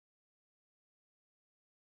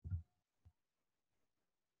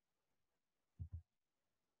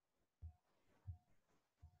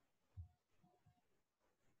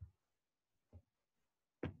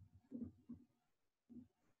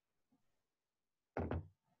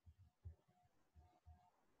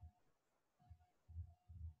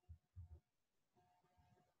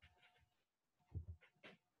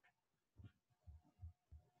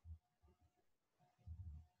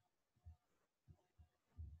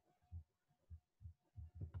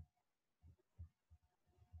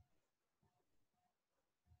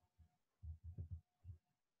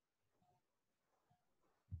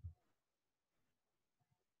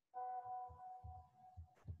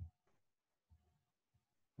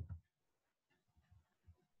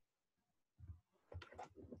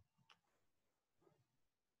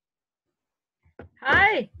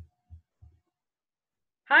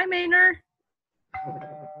Hi, Maynard.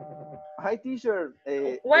 Hi, teacher.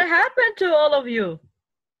 What happened to all of you?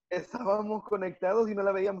 Estábamos conectados y no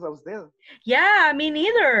la veíamos a usted. Yeah, me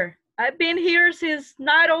neither. I've been here since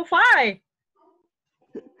 9:05.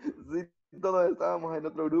 Sí, todos estábamos en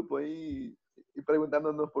otro grupo ahí y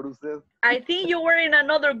preguntándonos por usted. I think you were in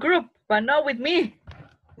another group, but not with me.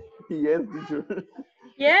 Yes, teacher.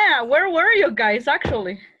 Yeah, where were you guys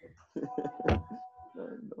actually?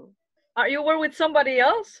 No. Are you were with somebody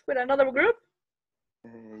else, with another group?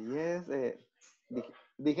 Yes,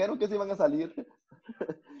 dijeron que se iban a salir.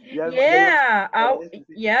 Yeah, sí.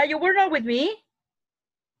 yeah, you were not with me.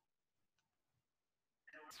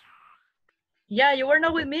 Yeah, you were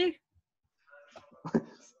not with me.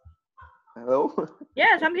 Hello?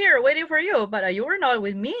 Yes, I'm here waiting for you, but you were not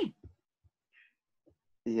with me.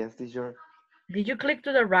 Yes, teacher. Did you click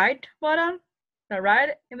to the right button? The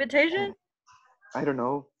right invitation? I don't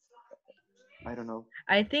know.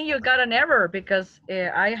 I think you got an error because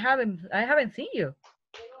I haven't seen you.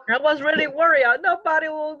 I was really worried. Nobody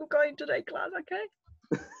will go into the class, okay?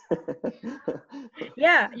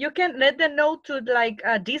 Yeah, you can let them know to like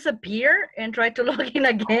disappear and try to log in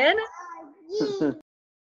again.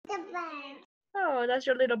 Oh, that's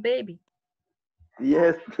your little baby.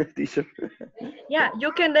 Yes, teacher. Yeah,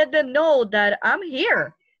 you can let them know that I'm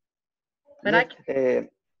here. But yes,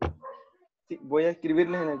 sí, voy a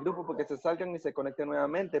escribirles en el grupo porque se salgan y se conecten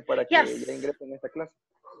nuevamente para que yes. ya ingresen a esta clase.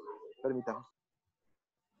 Permítame.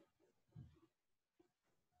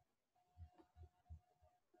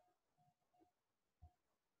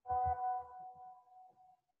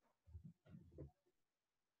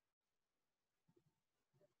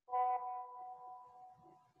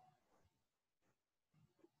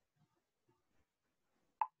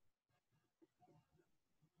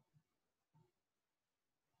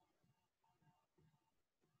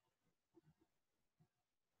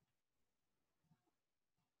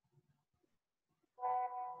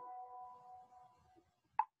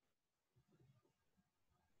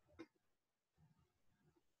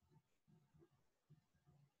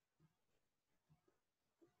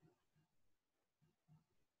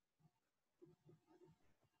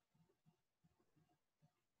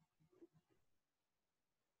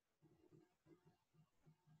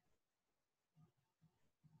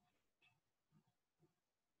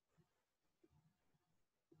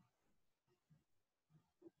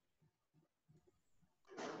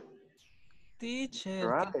 Teacher,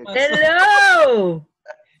 Right. ¿qué pasó? Hello.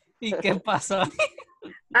 ¿Y qué pasó?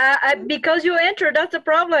 Because you entered, that's the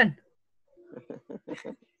problem.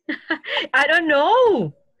 I don't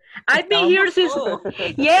know. I've been here since,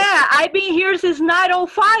 yeah, I've been here since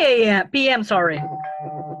 9:05 p.m. Sorry.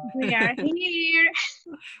 We are here.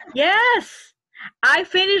 Yes, I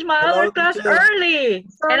finished my other class early.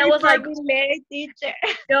 Sorry, and I was like, late, teacher.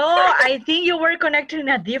 no, I think you were connected in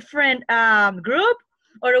a different group,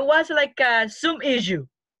 or it was like a Zoom issue.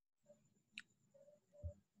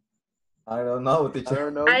 I don't know,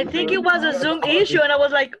 teacher. I think it was a Zoom issue, and I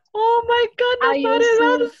was like, oh my God, nobody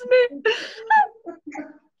loves me.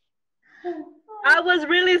 I was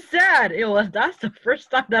really sad. That's the first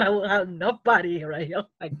time that I will have nobody right here. Oh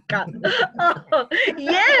my God. Oh,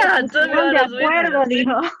 yeah, to be honest with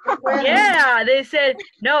you. Yeah, they said,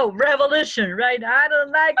 no, revolution, right? I don't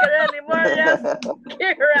like it anymore. Just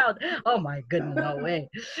kick her out. Oh my goodness, no way.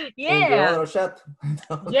 Yeah. In the other chat.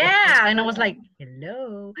 Yeah, and I was like,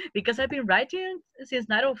 hello, because I've been writing since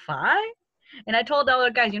 9:05. And I told the other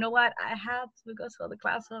guys, you know what? I have to go to the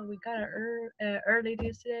class. So we got early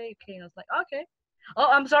this today. Okay, and I was like, okay. Oh,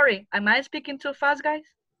 I'm sorry. Am I speaking too fast, guys?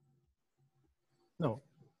 No.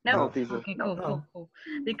 No. Okay, cool.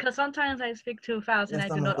 Because sometimes I speak too fast and I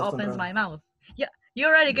do not open my mouth. Yeah, you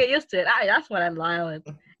already get used to it. That's what I'm like.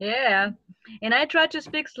 Yeah, and I try to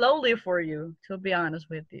speak slowly for you, to be honest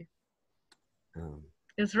with you.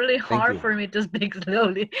 It's really hard for me to speak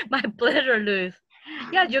slowly. My pleasure, Luis.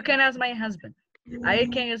 Yeah, you can ask my husband. I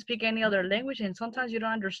can't speak any other language, and sometimes you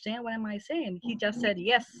don't understand what am I saying. He just said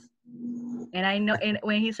yes, and I know. And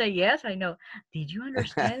when he said yes, I know. Did you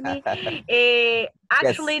understand me?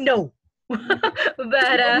 Actually, yes. No.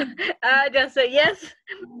 But I just say yes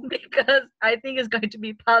because I think it's going to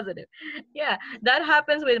be positive. Yeah, that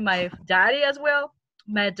happens with my daddy as well.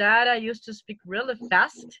 My dad used to speak really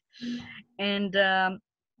fast, and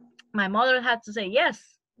my mother had to say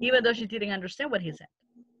yes, even though she didn't understand what he said.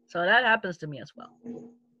 So that happens to me as well.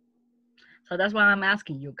 So that's why I'm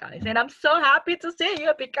asking you guys. And I'm so happy to see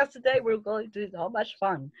you because today we're going to do so much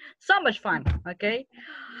fun. So much fun, okay?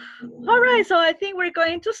 All right, so I think we're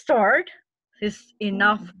going to start. It's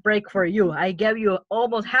enough break for you. I gave you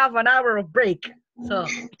almost half an hour of break, So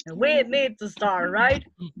we need to start, right?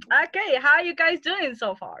 Okay, how are you guys doing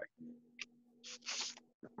so far?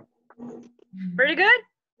 Pretty good?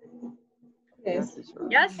 Yes, teacher.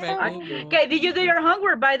 Yes? Very good. Okay, did you do your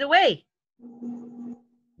homework, by the way?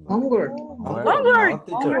 Homework. Homework.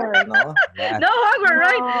 No, teacher. No. No homework,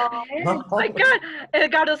 right? No. My God,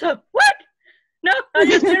 Edgardo said, what? No, are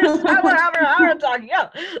you serious? I'm talking. Yeah.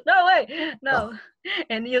 No way. No.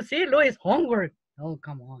 And you see, Luis, homework. Oh,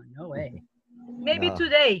 come on. No way. Maybe No.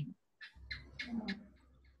 today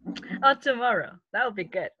or tomorrow. That would be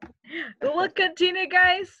good. We will continue,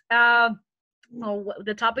 guys.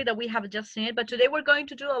 The topic that we have just seen, but today we're going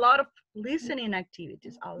to do a lot of listening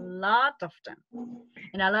activities, a lot of them,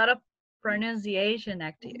 and a lot of pronunciation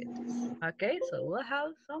activities. Okay, so we'll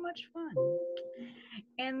have so much fun.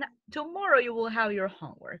 And tomorrow you will have your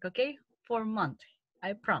homework, okay, for Monday,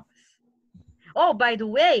 I promise. Oh, by the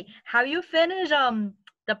way, have you finished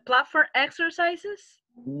the platform exercises?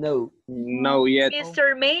 No. No yet.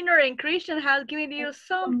 Mr. Maynard and Christian has given you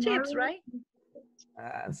some tips, right?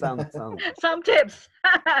 Some. Some tips.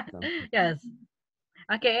 Yes.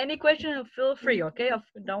 Okay, any question, feel free, okay?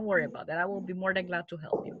 Don't worry about that. I will be more than glad to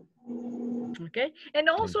help you. Okay, and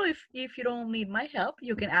also if you don't need my help,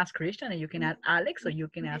 you can ask Christian, and you can ask Alex, or you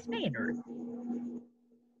can ask Maynard.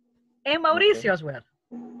 And Mauricio as well.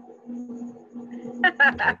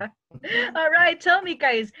 All right, tell me,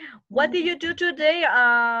 guys, what did you do today?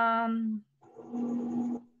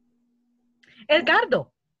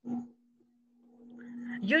 Edgardo,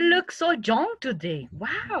 you look so young today.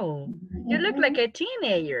 Wow, you look like a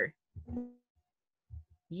teenager.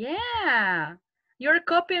 Yeah, you're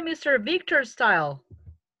copying Mr. Victor's style,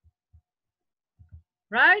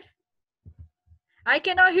 right? I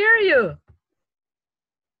cannot hear you.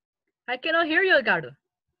 I cannot hear you, Edgardo.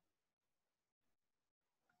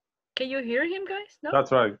 Can you hear him, guys? No?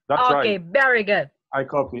 That's right. That's right. Okay, very good. I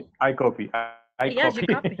copy. Yes, you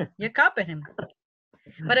copy. You copied him,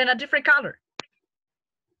 but in a different color.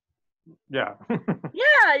 Yeah.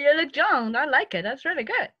 Yeah, you look young. I like it. That's really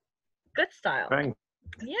good. Good style. Thanks.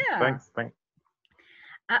 Yeah. Thanks.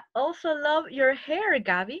 I also love your hair,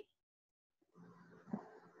 Gabby.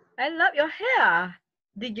 I love your hair.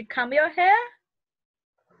 Did you comb your hair?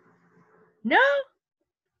 No?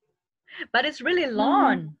 But it's really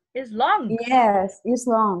long. It's long. Yes, it's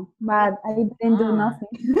long, but I didn't do nothing.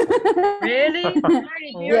 Really?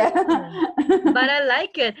 Yeah. But I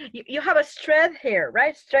like it. You have a straight hair,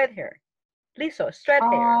 right? Straight hair. Liso, straight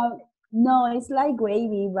hair. No, it's like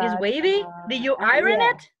wavy. But, It's wavy? Did you iron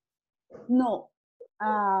it? No.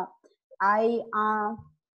 I iron.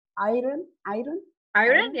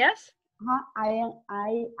 Iron, yes.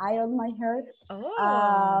 I iron my hair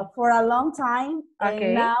for a long time, Okay.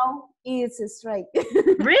 and now it's straight.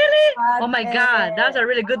 Really? But, Oh my God, that's a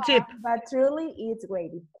really good tip. But truly, it's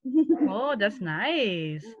wavy. Oh, that's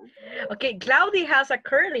nice. Okay, Claudia has a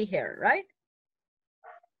curly hair, right?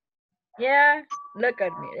 Yeah, look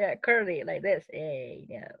at me. Yeah, curly like this. Hey,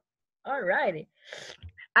 yeah. All righty.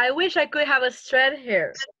 I wish I could have a straight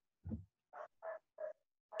hair.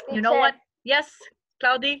 You know what? Yes,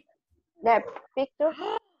 Claudia. That picture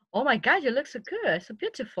Oh my God, you look so good. So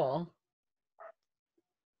beautiful.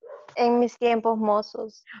 en mis tiempos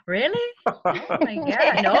mozos. Really? Oh my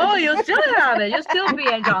God. No, you still have it. You still be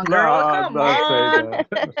a young girl. Come on.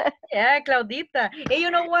 Yeah, Claudita. Hey,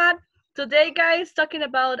 you know what? Today, guys, talking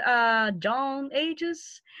about young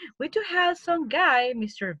ages, we do have some guy,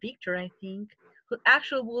 Mr. Victor, I think, who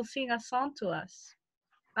actually will sing a song to us.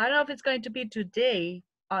 I don't know if it's going to be today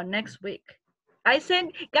or next week.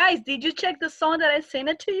 Guys, did you check the song that I sent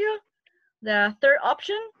it to you? The third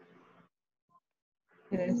option?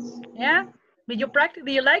 Yes. Yeah? Did you practice?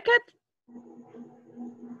 Did you like it?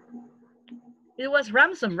 It was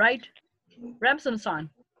Ramson, right? Ramson song.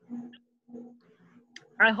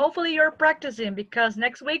 Hopefully you're practicing because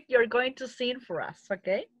next week you're going to sing for us,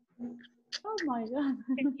 okay? Oh my God.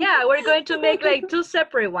 Yeah, we're going to make like two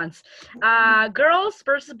separate ones. Girls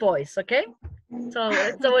versus boys, okay? So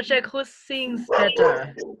let's double check who sings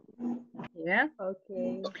better. Yeah.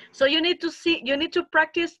 Okay. So you need to see, you need to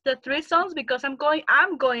practice the 3 songs because I'm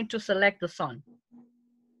going to select the song.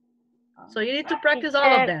 So you need to practice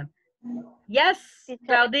all of them. Yes,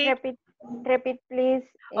 Claudia. Repeat, please.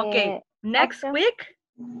 Okay. Next week.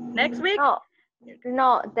 Next week.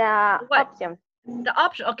 No, the option. The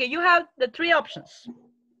option. Okay, you have the 3 options.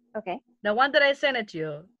 Okay. The one that I sent it to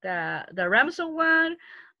you, the Ramson one,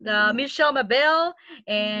 the Michelle Mabel,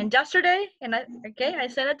 and yesterday, and I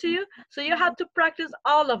sent it to you. So you have to practice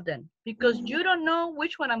all of them because you don't know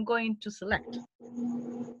which one I'm going to select.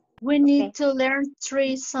 We need to learn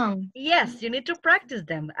 3 songs. Yes, you need to practice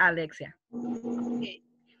them, Alexia. Okay.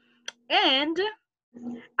 And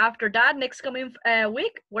after that, next coming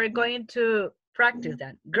week, we're going to practice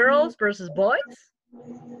that. Girls versus boys.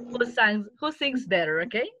 Who sings better,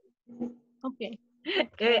 okay? Okay.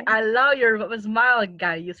 Hey, I love your smile,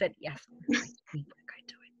 guy. You said yes.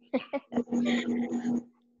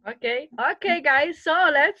 Okay, okay, guys. So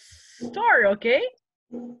let's start, okay?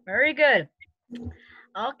 Very good.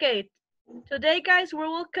 Okay, today, guys, we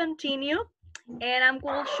will continue, and I'm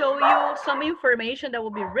going to show you some information that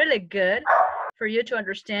will be really good for you to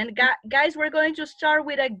understand. Guys, we're going to start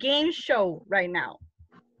with a game show right now.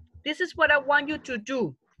 This is what I want you to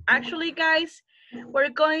do. Actually, guys, we're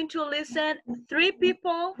going to listen 3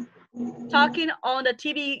 people talking on the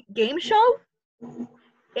TV game show,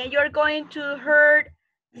 and you're going to hear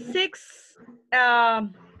 6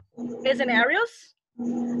 scenarios.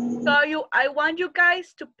 So I want you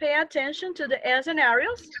guys to pay attention to the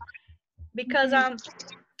scenarios, because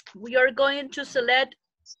we are going to select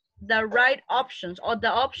the right options, or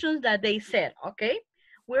the options that they said, okay?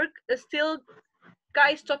 We're still,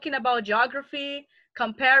 guys, talking about geography,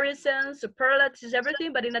 comparisons, superlatives,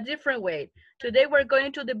 everything, but in a different way. Today, we're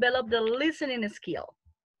going to develop the listening skill,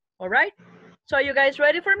 all right? So are you guys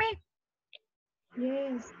ready for me?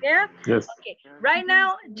 Yes. Yeah? Yes. Okay, right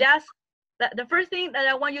now, just, the first thing that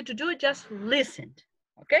I want you to do is just listen,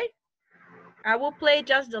 okay? I will play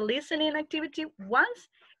just the listening activity once,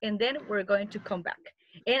 and then we're going to come back.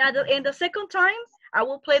 And in the second time, I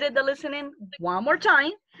will play the listening one more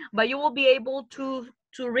time, but you will be able to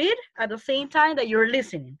read at the same time that you're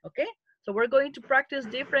listening, okay? So we're going to practice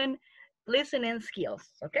different listening skills,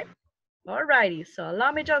 okay? Alrighty, so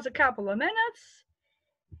allow me just a couple of minutes,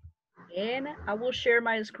 and I will share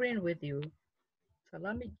my screen with you. So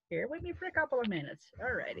let me bear with me for a couple of minutes.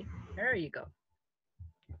 Alrighty, there you go.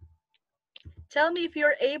 Tell me if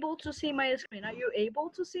you're able to see my screen. Are you able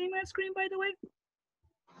to see my screen, by the way?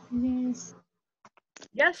 Yes.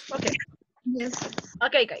 Yes? Okay. Yes.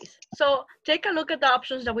 Okay, guys. So take a look at the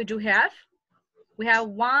options that we do have. We have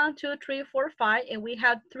 1, 2, 3, 4, 5, and we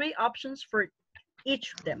have 3 options for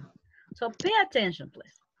each of them. So pay attention,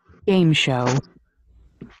 please. Game show.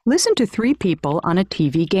 Listen to 3 people on a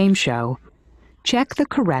TV game show. Check the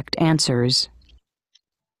correct answers.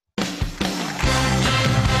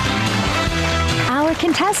 Our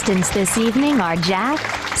contestants this evening are Jack,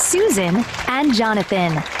 Susan, and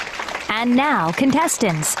Jonathan. And now,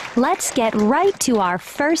 contestants, let's get right to our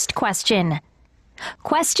first question.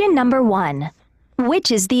 Question number 1.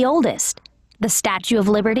 Which is the oldest? The Statue of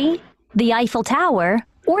Liberty, the Eiffel Tower,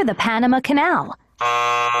 or the Panama Canal?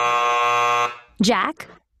 Jack?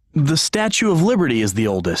 The Statue of Liberty is the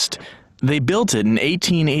oldest. They built it in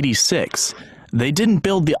 1886. They didn't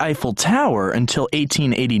build the Eiffel Tower until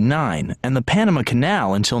 1889, and the Panama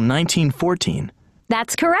Canal until 1914.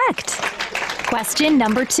 That's correct. Question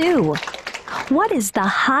number 2. What is the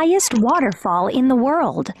highest waterfall in the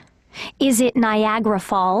world? Is it Niagara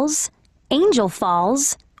Falls, Angel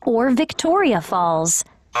Falls, or Victoria Falls?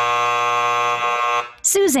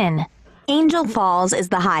 Susan? Angel Falls is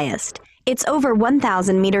the highest. It's over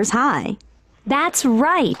 1,000 meters high. That's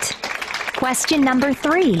right. Question number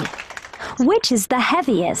 3. Which is the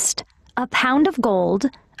heaviest? A pound of gold,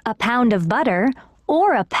 a pound of butter,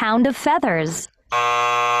 or a pound of feathers?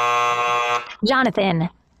 Jonathan?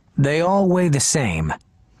 They all weigh the same.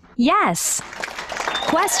 Yes.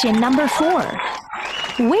 Question number 4.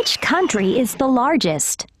 Which country is the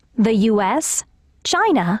largest? The US,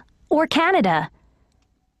 China, or Canada?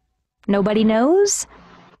 Nobody knows?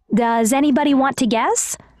 Does anybody want to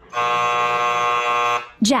guess?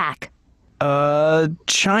 Jack?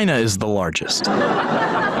 China is the largest.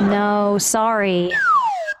 No, sorry.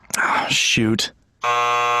 Shoot.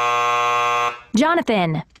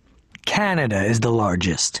 Jonathan? Canada is the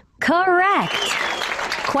largest. Correct.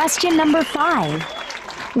 Question number 5.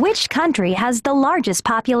 Which country has the largest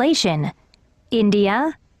population?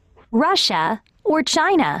 India, Russia, or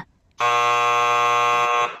China?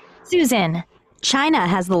 Susan? China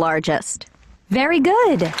has the largest. Very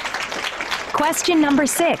good. Question number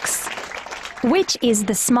 6. Which is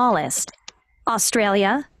the smallest?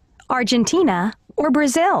 Australia, Argentina, or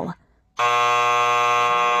Brazil?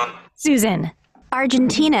 Susan?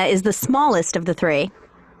 Argentina is the smallest of the 3.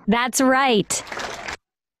 That's right.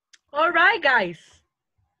 All right, guys.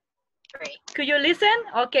 Great. Could you listen?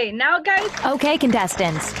 Okay, now, guys. Okay,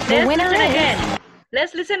 contestants. The Let's winner listen is... again.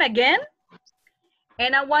 Let's listen again.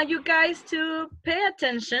 And I want you guys to pay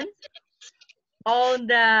attention on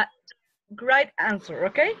the right answer,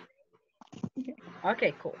 okay?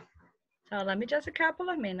 Okay, cool. So let me just a couple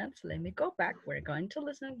of minutes. Let me go back. We're going to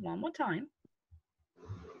listen one more time.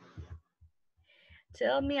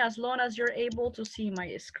 Tell me as long as you're able to see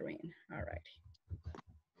my screen. All right.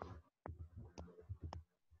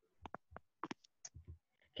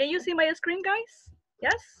 Can you see my screen, guys?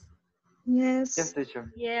 Yes? Yes. Yes,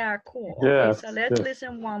 teacher. Yeah, cool. Yes, Okay, so let's yes.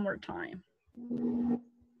 listen one more time.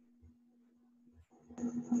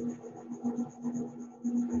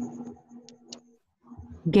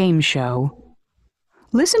 Game show.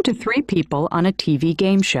 Listen to 3 people on a TV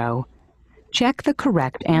game show. Check the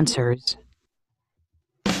correct answers.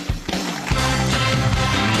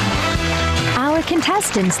 Our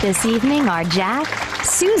contestants this evening are Jack,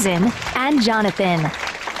 Susan, and Jonathan.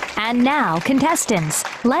 And now, contestants,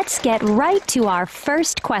 let's get right to our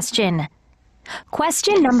first question.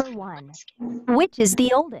 Question number 1. Which is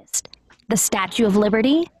the oldest? The Statue of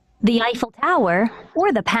Liberty, the Eiffel Tower,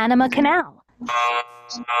 or the Panama Canal?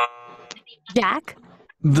 Jack?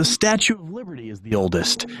 The Statue of Liberty is the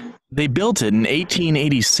oldest. They built it in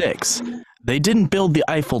 1886. They didn't build the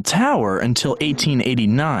Eiffel Tower until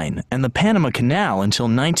 1889, and the Panama Canal until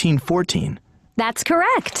 1914. That's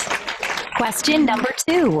correct. Question number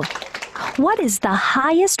 2. What is the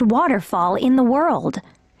highest waterfall in the world?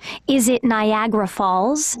 Is it Niagara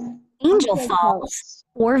Falls, Angel Falls,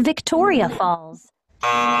 or Victoria Falls?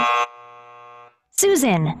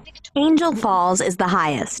 Susan. Angel Falls is the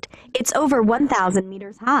highest. It's over 1,000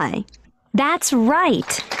 meters high. That's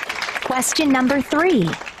right. Question number 3.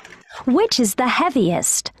 Which is the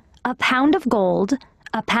heaviest? A pound of gold,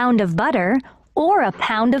 a pound of butter, or a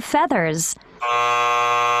pound of feathers?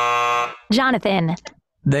 Jonathan.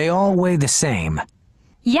 They all weigh the same.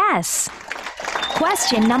 Yes.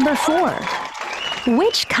 Question number 4.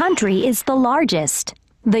 Which country is the largest?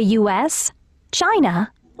 The US,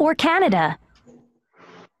 China, or Canada?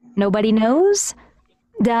 Nobody knows?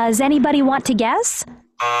 Does anybody want to guess?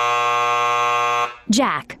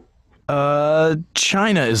 Jack.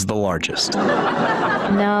 China is the largest.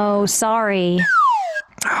 No, sorry.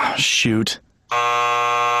 Oh, shoot.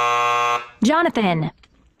 Jonathan.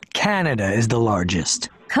 Canada is the largest.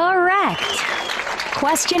 Correct.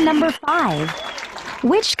 Question number 5.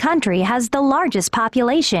 Which country has the largest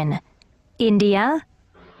population? India,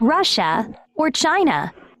 Russia, or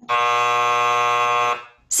China?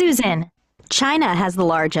 Susan. China has the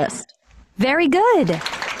largest. Very good.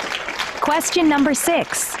 Question number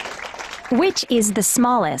 6. Which is the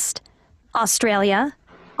smallest? Australia,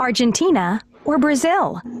 Argentina, or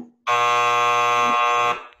Brazil?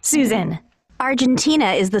 Susan.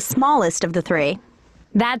 Argentina is the smallest of the 3.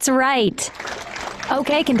 That's right.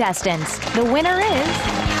 Okay, contestants, the winner is...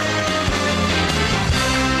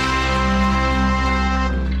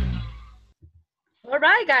 All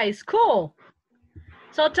right, guys, cool.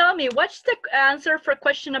 So tell me, what's the answer for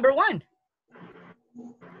question number 1?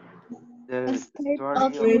 The Statue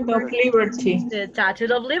of Liberty. The Statue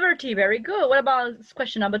of Liberty, very good. What about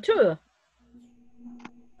question number 2?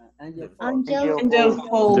 Angel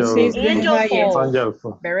Falls is the Angel highest.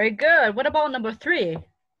 Falls. Very good. What about number 3?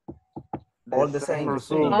 All the same. All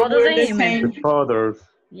the same. The fathers.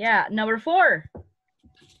 Yeah, number 4.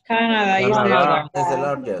 Canada is the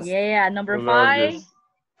largest. Yeah, number The 5. largest.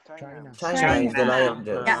 China is the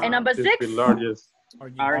largest. Yeah, and number 6. The largest.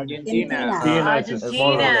 Argentina. Argentina is the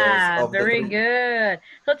smallest. Argentina. of the Very 3. good.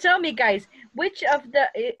 So tell me, guys, which of the,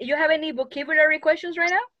 you have any vocabulary questions right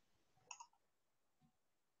now?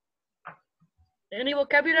 Any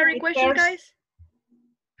vocabulary questions, guys?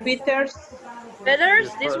 Peters. Feathers,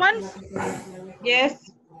 these ones?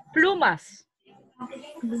 Yes. Plumas.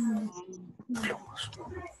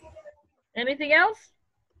 Anything else?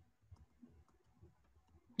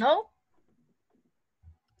 No?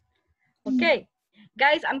 Okay.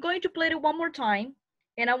 Guys, I'm going to play it one more time,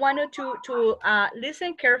 and I want you to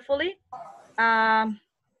listen carefully on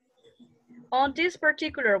these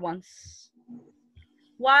particular ones.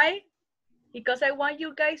 Why? Because I want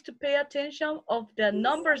you guys to pay attention of the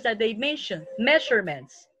numbers that they mention,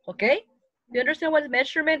 measurements, okay? You understand what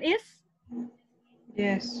measurement is?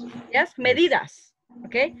 Yes. Yes, medidas,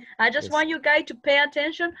 okay? I just want you guys to pay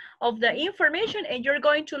attention of the information, and you're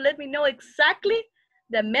going to let me know exactly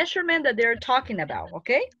the measurement that they're talking about,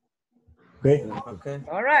 okay? Okay. Okay.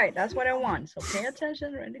 All right, that's what I want. So pay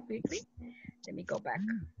attention really quickly. Let me go back.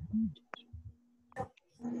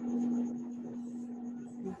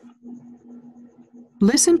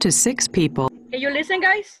 Listen to 6 people. Can you listen,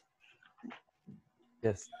 guys?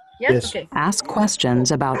 Yes. Yes? Okay. Ask questions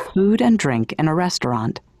about food and drink in a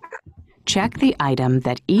restaurant. Check the item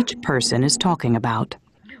that each person is talking about.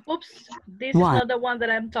 Oops, this 1. is not the one that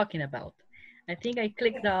I'm talking about. I think I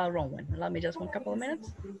clicked the wrong one. Allow me just one couple of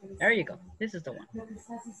minutes. There you go. This is the one.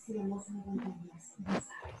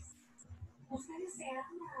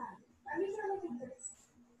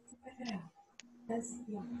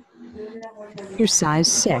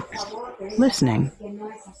 Exercise 6. Listening.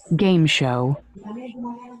 Game show.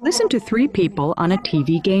 Listen to 3 people on a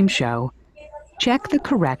TV game show. Check the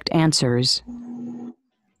correct answers.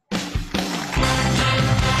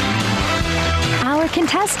 Our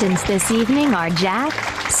contestants this evening are Jack,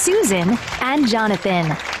 Susan, and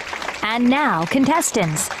Jonathan. And now,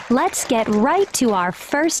 contestants, let's get right to our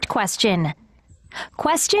first question.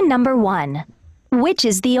 Question number 1. Which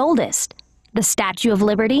is the oldest? The Statue of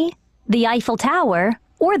Liberty, the Eiffel Tower,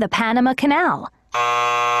 or the Panama Canal?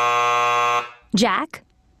 Jack?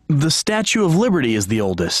 The Statue of Liberty is the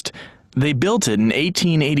oldest. They built it in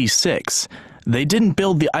 1886. They didn't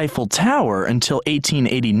build the Eiffel Tower until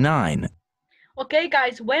 1889. Okay,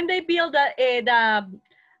 guys, when they built the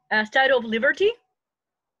Statue of Liberty?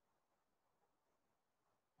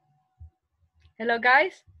 Hello,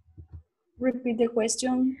 guys? Repeat the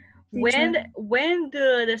question. When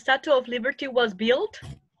the Statue of Liberty was built?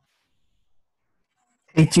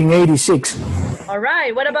 1886. All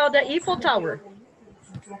right, what about the Eiffel Tower?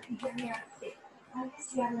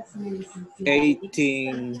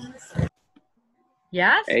 18.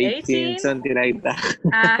 Yes, 18, something like that.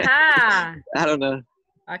 Aha. I don't know.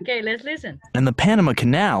 Okay, let's listen. And the Panama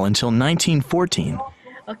Canal until 1914.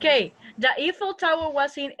 Okay, the Eiffel Tower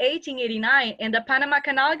was in 1889, and the Panama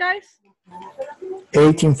Canal, guys?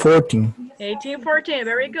 1814. 1814,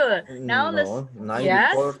 very good. Now let's...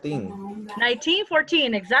 1914.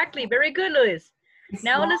 1914, exactly. Very good, Luis.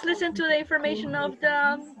 Now let's listen to the information of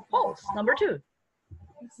the polls. Number 2.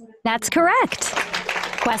 That's correct.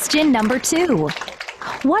 Question number 2.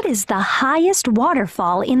 What is the highest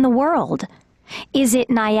waterfall in the world? Is it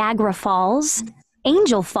Niagara Falls,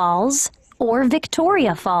 Angel Falls, or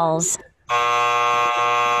Victoria Falls?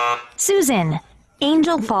 Susan.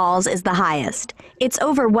 Angel Falls is the highest. It's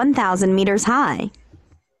over 1,000 meters high.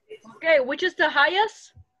 Okay, which is the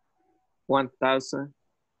highest? 1,000.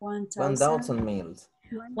 1,000 meters.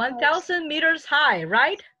 1,000 meters high,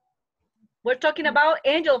 right? We're talking about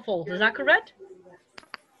Angel Falls, is that correct?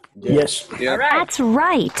 Yes. All right. That's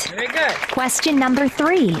right. Very good. Question number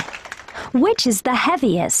 3. Which is the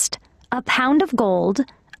heaviest? A pound of gold,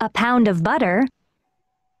 a pound of butter,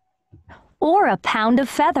 or a pound of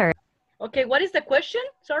feather? Okay, what is the question?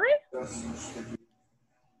 Sorry?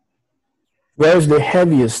 Where is the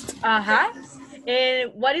heaviest? Uh-huh.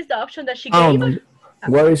 And what is the option that she Pound. gave?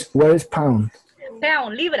 Where is pound?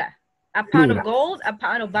 Pound, libra. A pound Libra. of gold, a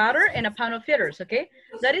pound of butter, and a pound of feathers, okay?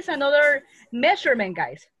 That is another measurement,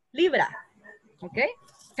 guys. Libra, okay?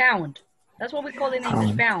 Pound. That's what we call in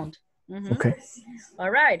English, pound. Mhm. Okay.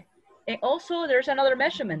 All right. And also, there's another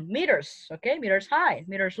measurement, meters, okay? Meters high,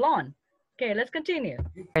 meters long. Okay, let's continue.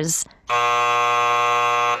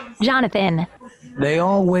 Jonathan. They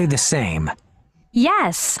all weigh the same.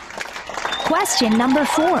 Yes. Question number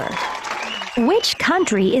 4. Which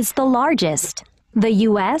country is the largest? The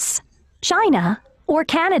US, China, or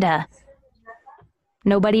Canada?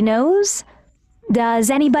 Nobody knows? Does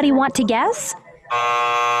anybody want to guess?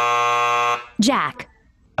 Jack.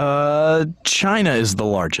 China is the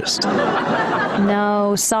largest.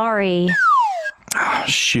 No, sorry. Oh,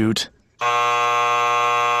 shoot.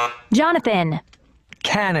 Jonathan.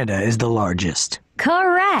 Canada is the largest.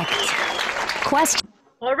 Correct. Question.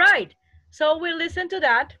 All right. So we listen to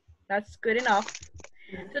that. That's good enough.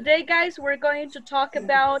 Today, guys, we're going to talk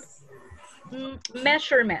about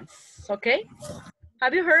measurements, okay?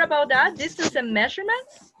 Have you heard about that? Distance and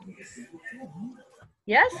measurements?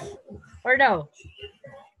 Yes or no?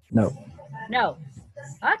 No. No.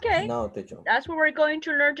 Okay. No, teacher. That's what we're going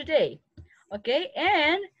to learn today. Okay,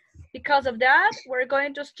 and because of that, we're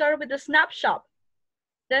going to start with the snapshot.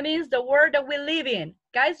 That means the world that we live in.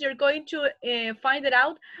 Guys, you're going to find it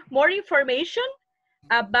out more information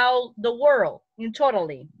about the world in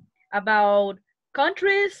totally, about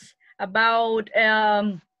countries, about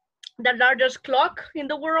the largest clock in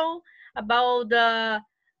the world, about the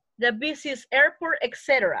busiest airport,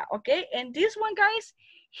 etc. Okay, and this one, guys,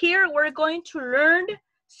 here we're going to learn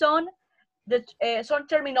some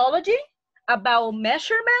terminology about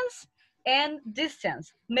measurements and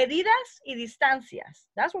distance. Medidas y distancias.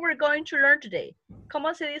 That's what we're going to learn today.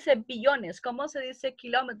 ¿Cómo se dice billones? ¿Cómo se dice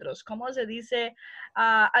kilómetros? ¿Cómo se dice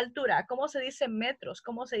altura? ¿Cómo se dice metros?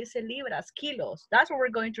 ¿Cómo se dice libras, kilos? That's what we're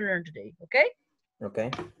going to learn today, okay?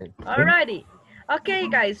 Okay. Alrighty. Okay,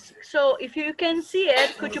 guys. So if you can see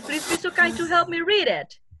it, could you please be so kind to help me read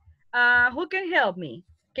it? Who can help me?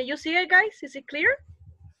 Can you see it, guys? Is it clear?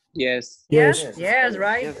 Yes. Yes, yes,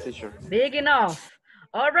 right? Yes, teacher. Big enough.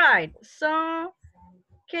 All right. So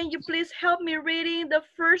can you please help me reading the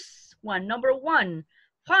first one, number 1?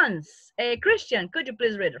 puns. Christian, could you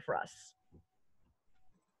please read it for us?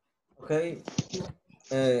 Okay.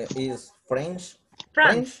 Is French?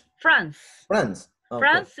 France. France. France. Okay.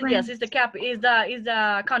 France, yes, is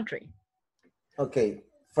the country. Okay.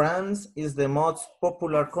 France is the most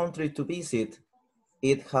popular country to visit.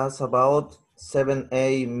 It has about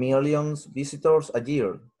 78 million visitors a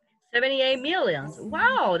year. 78 millions.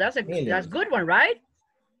 Wow, that's a good one, right?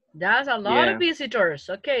 That's a lot of visitors.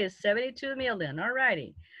 Okay, 72 million. All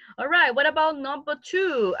righty. All right, what about number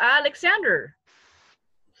 2? Alexander.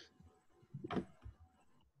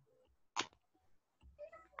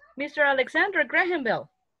 Mr. Alexander Graham Bell.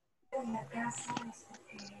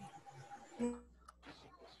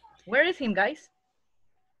 Where is him, guys?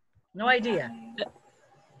 No idea.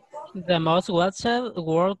 The most watched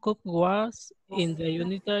World Cup was in the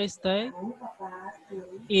United States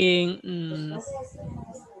in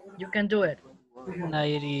you can do it.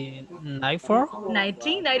 1994.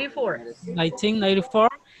 1994. 1994.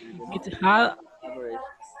 It had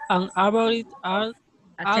an average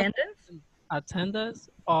attendance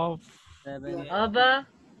of 700.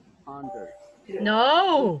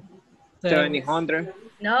 No, 70,000.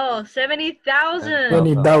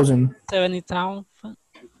 20,000. 70,000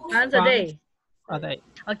 fans a day. A day.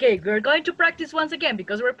 Okay, we're going to practice once again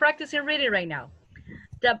because we're practicing reading right now.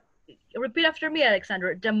 Repeat after me,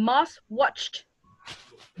 Alexander. The most watched.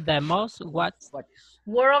 The most watched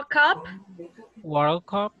World Cup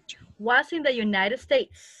was in the United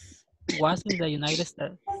States. Was in the United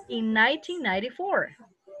States. In 1994.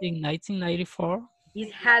 In 1994.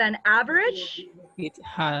 It had an average. It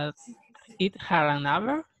had an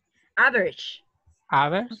average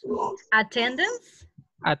attendance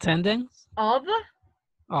of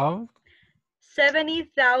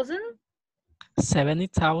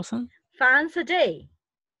 70,000 fans a day.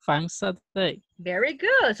 Very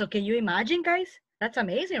good. So can you imagine, guys? That's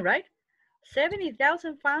amazing, right?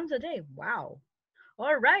 70,000 fans a day. Wow.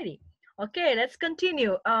 All righty. Okay, let's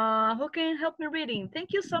continue. Who can help me reading?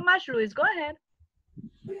 Thank you so much, Luis. Go ahead.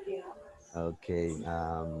 Okay.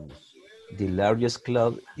 The largest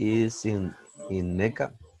club is in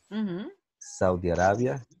Mecca, Saudi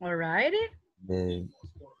Arabia. All righty.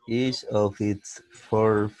 Each of its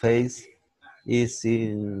 4 faces is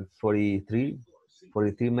in 43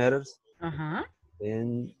 meters.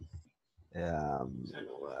 And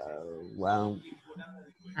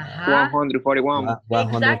 141.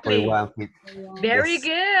 Exactly. Feet. Very Yes.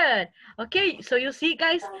 good. Okay, so you see,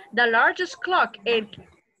 guys, the largest clock, el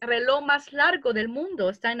reloj más largo del mundo,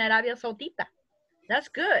 está en Arabia Saudita. That's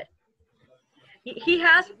good. He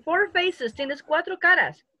has 4 faces, tienes 4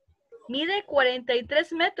 caras. Mide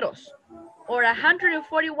 43 metros, or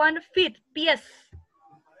 141 feet, pies.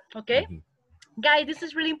 Okay? Guys, this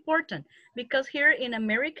is really important because here in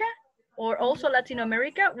America, or also Latin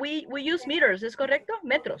America, we use meters, ¿es correcto?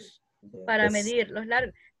 Metros, para medir los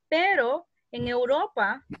largos. Pero en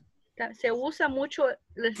Europa se usa mucho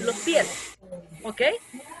los pies, ¿ok?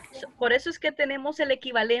 Por eso es que tenemos el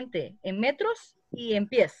equivalente en metros y en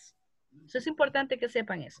pies. Eso es importante que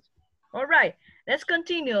sepan eso. All right, let's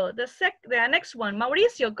continue. The next one,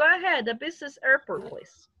 Mauricio, go ahead. The business airport,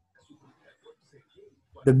 please.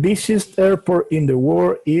 The busiest airport in the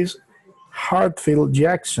world is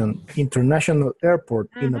Hartsfield-Jackson International Airport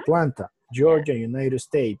in Atlanta, Georgia, United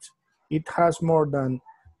States. It has more than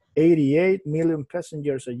 88 million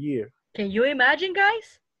passengers a year. Can you imagine,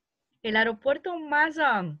 guys? El aeropuerto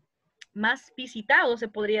más visitado, se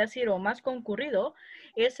podría decir, o más concurrido,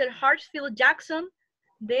 es el Hartsfield-Jackson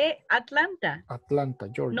de Atlanta. Atlanta,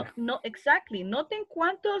 Georgia. No, exactly. Noten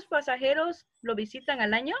cuántos pasajeros lo visitan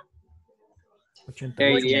al año.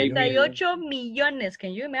 88 millones.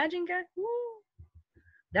 Can you imagine, guys? Woo.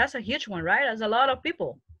 That's a huge one, right? That's a lot of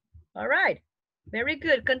people. All right. Very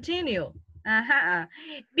good. Continue.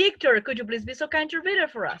 Victor, could you please be so kind to read it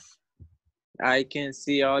for us? I can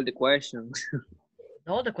see all the questions.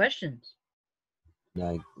 All the questions.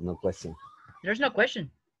 No question. There's no question.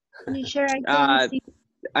 Sure,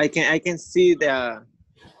 I can see the.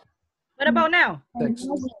 What about now? Thanks.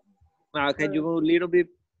 Can you go a little bit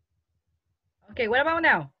Okay, what about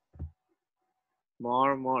now?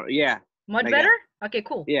 more? Yeah. Much better? Okay,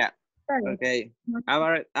 cool. Yeah. Okay.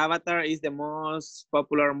 Avatar is the most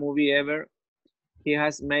popular movie ever. He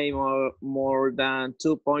has made more than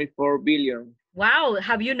 2.4 billion. Wow,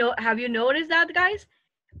 have you noticed that, guys?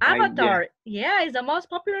 Avatar, yeah, is the most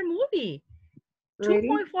popular movie. Really?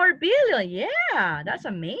 2.4 billion. Yeah, that's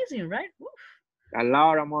amazing, right? Oof. A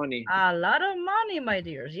lot of money. A lot of money, my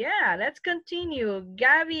dears. Yeah, let's continue.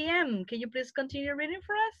 Gabby M, can you please continue reading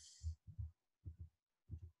for us?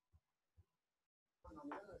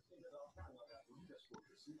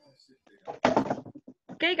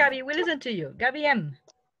 Okay, Gabby, we listen to you. Gabby M.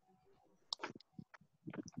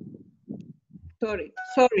 Sorry.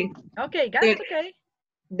 Okay, that's okay.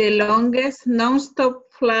 The longest non-stop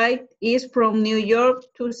flight is from New York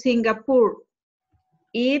to Singapore.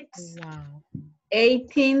 It's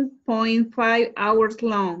 18.5 hours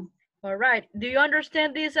long. All right. Do you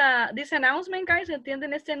understand this this announcement, guys?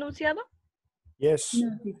 ¿Entienden este enunciado? Yes.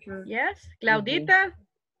 No, teacher. Yes. Claudita?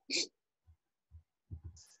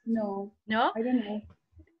 No. No? I don't know.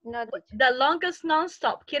 No, The longest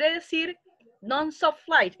non-stop quiere decir non-stop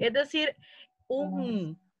flight, es decir,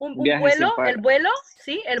 un Viaje sin vuelo, parar. el vuelo,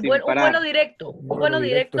 sí, el Sin vuelo, un parar. vuelo directo, un Vuelo vuelo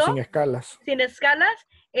directo, sin escalas. sin escalas,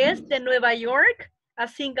 es de Nueva York a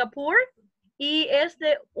Singapur y es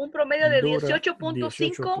de un promedio de Dura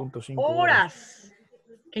 18.5 horas.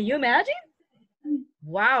 Can you imagine?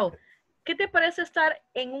 Wow. ¿Qué te parece estar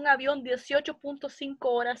en un avión 18.5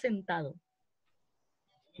 horas sentado?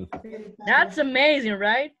 That's amazing,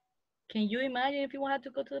 right? Can you imagine if you had to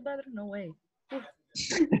go to the bathroom? No way.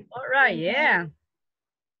 All right, yeah.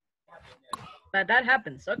 But that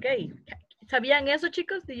happens, okay. ¿Sabían eso,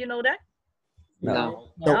 chicos? Did you know that?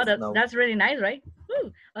 No. That's really nice, right?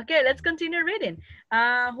 Woo. Okay, let's continue reading.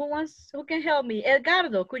 Who can help me?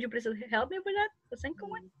 Edgardo, could you please help me with that? The second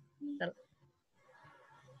one?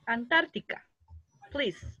 Antarctica,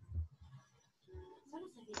 please.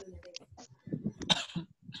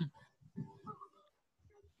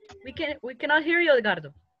 We cannot hear you,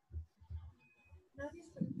 Edgardo.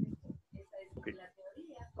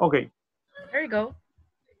 Okay. There you go.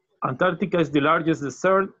 Antarctica is the largest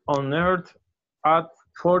desert on Earth at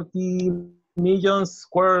 40 million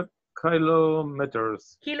square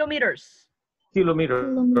kilometers. Kilometers.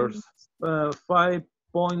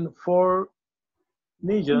 5.4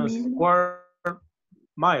 million square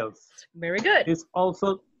miles. Very good. It's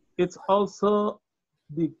also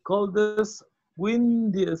the coldest,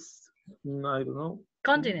 windiest, I don't know.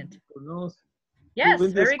 Continent. Yes,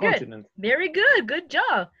 very good. Continent. Very good. Good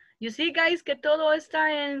job. You see, guys, que todo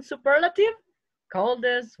está en superlative.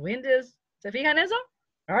 Coldest, windiest. ¿Se fijan eso?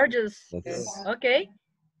 Largest. Yes. Ok.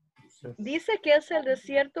 Dice que es el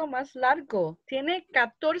desierto más largo. Tiene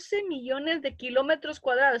 14 millones de kilómetros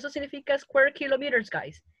cuadrados. Eso significa square kilometers,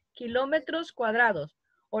 guys. Kilómetros cuadrados.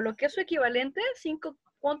 O lo que es su equivalente,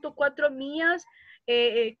 5.4 millas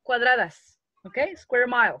cuadradas. Ok, square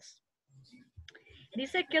miles.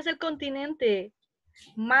 Dice que es el continente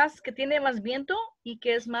que tiene más viento y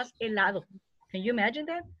que es más helado. Can you imagine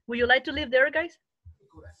that? Would you like to live there, guys?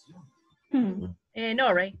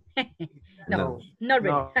 No, right? No, not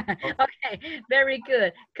really. No. Okay, very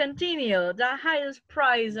good. Continue. The highest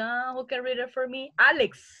prize. Who can read it for me?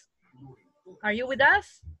 Alex, are you with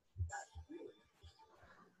us?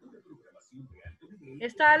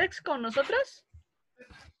 ¿Está Alex con nosotros?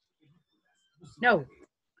 No.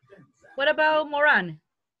 What about Moran?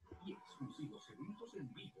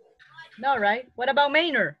 No, right? What about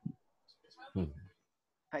Maynard?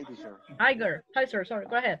 Hi, teacher. Hi, sir. Sorry,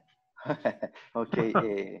 go ahead.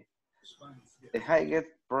 Okay. The highest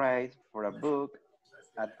price for a book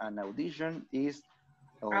at an audition is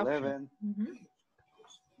 11.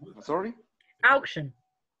 Sorry? Auction.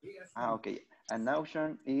 Okay. An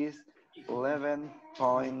auction is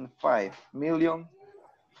 11.5 million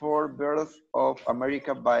for Birds of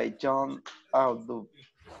America by John Audubon.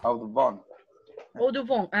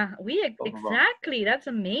 Audubon. Exactly. That's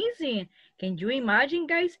amazing. Can you imagine,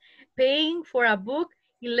 guys, paying for a book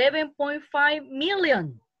 11.5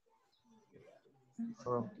 million?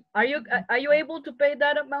 Are you able to pay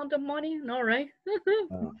that amount of money? No, right?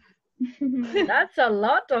 That's a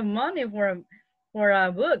lot of money for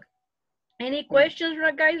a book. Any questions,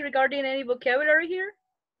 guys, regarding any vocabulary here?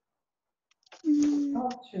 No.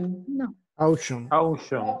 Auction.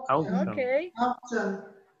 Okay.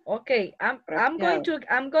 Okay. I'm going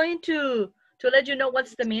to let you know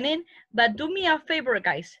what's the meaning, but do me a favor,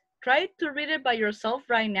 guys. Try to read it by yourself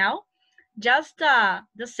right now. Just the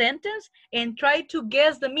sentence and try to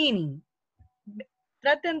guess the meaning.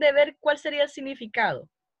 Traten de ver cuál sería el significado.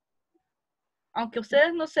 Aunque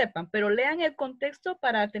ustedes no sepan, pero lean el contexto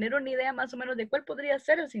para tener una idea más o menos de cuál podría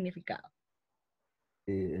ser el significado.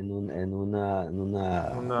 En una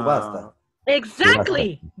subasta.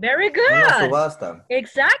 Exactly. Subasta. Very good. Una subasta.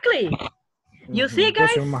 Exactly. You see, guys? El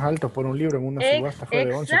precio más alto por un libro en una subasta fue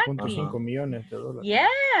de 11.5 millones de dólares.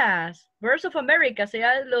 Yes. Birds of America,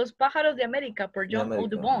 sea Los pájaros de América por John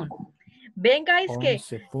Audubon. Ven, guys, que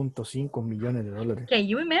 11.5 millones de dólares. Can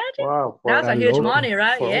you imagine? Wow. That's a huge money,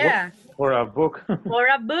 right? For a book. For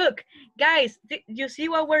a book. Guys, you see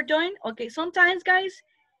what we're doing? Okay, sometimes, guys,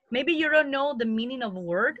 maybe you don't know the meaning of a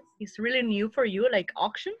word. It's really new for you, like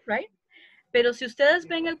auction, right? Pero si ustedes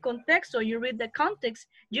ven el contexto, you read the context,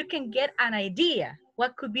 you can get an idea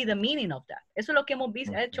what could be the meaning of that. Eso es lo que hemos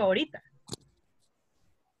hecho ahorita.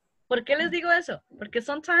 ¿Por qué les digo eso? Porque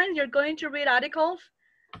sometimes you're going to read articles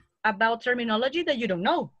about terminology that you don't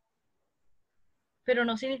know. Pero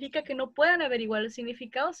no significa que no puedan averiguar el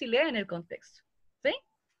significado si leen el contexto. ¿Sí?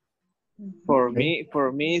 For me,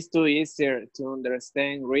 it's too easier to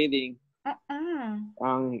understand reading.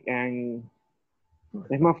 And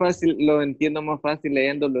es más fácil, lo entiendo más fácil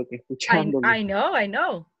leyéndolo que escuchándolo. I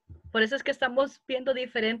know. Por eso es que estamos viendo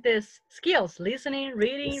diferentes skills, listening,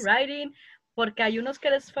 reading, writing, porque hay unos que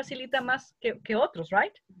les facilita más que otros,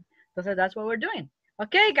 right? Entonces, that's what we're doing.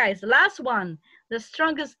 Okay, guys, last one. The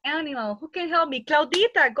strongest animal. Who can help me?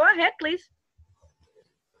 Claudita, go ahead, please.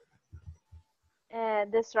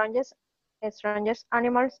 The strongest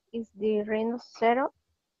animals is the rhinoceros.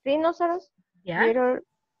 Yeah.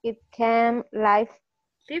 It can lift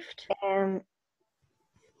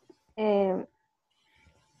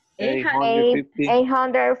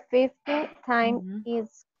 850 times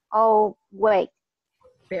its own weight.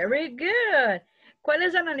 Very good. ¿Cuál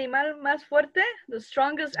es el animal más fuerte? The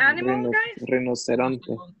strongest animal, guys?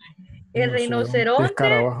 Rinoceronte. El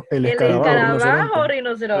rinoceronte. El escarabajo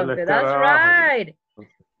rinoceronte. That's right.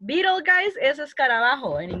 Beetle, guys, es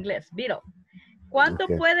escarabajo en inglés. Beetle. ¿Cuánto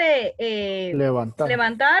puede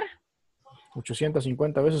levantar?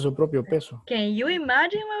 850 veces su propio peso. Can you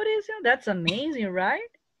imagine, Mauricio? That's amazing,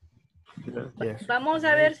 right? Yes. Vamos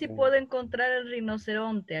a ver si puedo encontrar el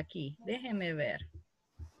rinoceronte aquí. Déjeme ver.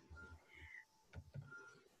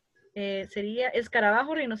 Sería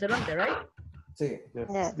escarabajo rinoceronte, right? Sí.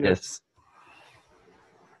 Yes.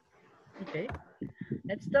 Okay.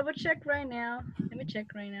 Let's double check right now. Let me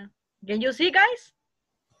check right now. Can you see, guys?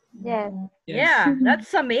 Yes. Yeah,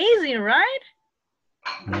 that's amazing, right?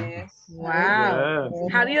 Yes. Wow.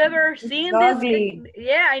 Yes. Have you ever seen this?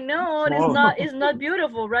 Yeah, I know. It's not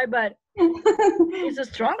beautiful, right? But it's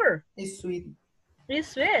stronger. It's sweet. It's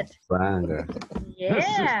sweet. Stronger.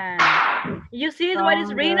 Yeah. You see what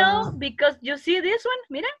is rhino? Because you see this one?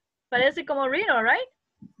 Mira, parece como rhino, right?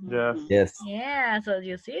 Yes. Yes. Yeah, so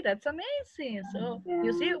you see, that's amazing. So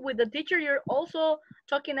you see, with the teacher, you're also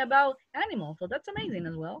talking about animals. So that's amazing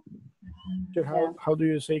as well. How do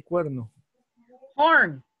you say cuerno?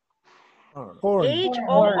 Horn. Horn.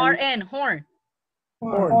 H-O-R-N. Horn.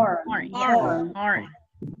 Horn. Yeah, horn.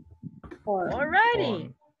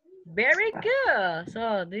 Alrighty. Very good.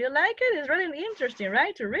 So do you like it? It's really interesting,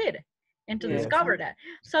 right? To read and to discover that.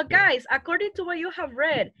 So guys, according to what you have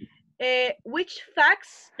read, which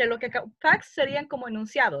facts, facts serían como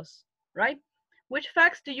enunciados, right? Which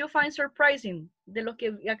facts do you find surprising de lo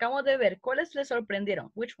que acabamos de ver? ¿Cuáles les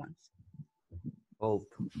sorprendieron? Which ones? All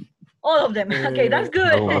of them. Okay, that's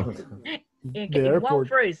good. The airport. One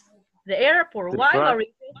first. The airport. Why,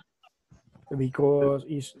 Mauricio? Because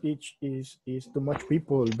it's too much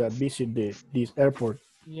people that visit this airport.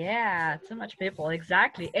 Yeah, too much people.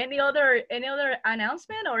 Exactly. Any other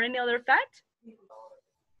announcement or any other fact?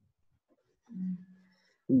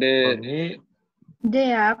 The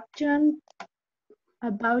option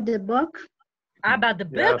about the book. About the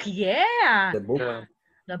book, yeah. The book.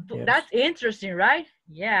 The book. Yes. That's interesting, right?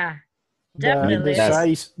 Yeah, definitely.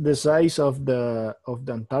 The size of the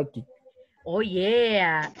Antarctic. Oh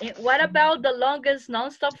yeah. And what about the longest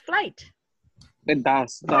non-stop flight?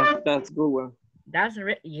 That's good one. That's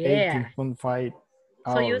yeah. 18.5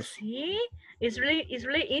 hours. So you see, it's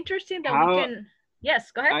really interesting that we can.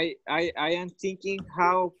 Yes, go ahead. I am thinking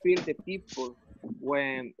how feel the people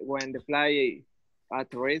when the fly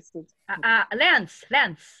at rest. Lands.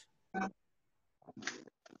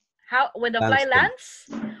 How when the fly lands?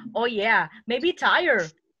 Oh yeah, maybe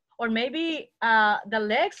tired, or maybe the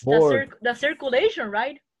legs, the circulation,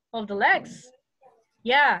 right, of the legs.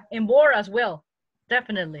 Yeah, and bored as well,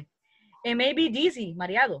 definitely, and maybe dizzy,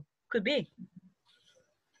 mareado, could be.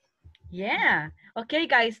 Yeah. Okay,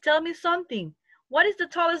 guys, tell me something. What is the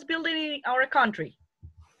tallest building in our country?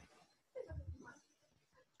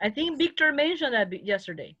 I think Victor mentioned that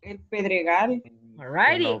yesterday. El Pedregal.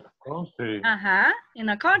 Alrighty. In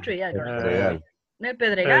a country, yeah. Pedregal. El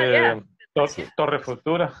Pedregal, yeah. Torre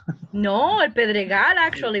Futura. No, El Pedregal,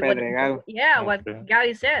 actually. Pedregal. What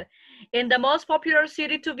Gary said. And the most popular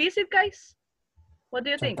city to visit, guys? What do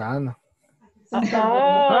you think? Santa Ana.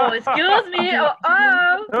 Oh, excuse me.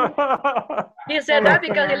 He said that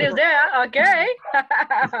because he lives there. Okay.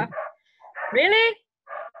 Really?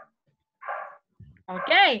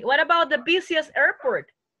 Okay. What about the busiest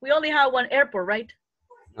airport? We only have one airport, right?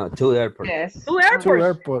 No, two airports. Yes. Two airports. Two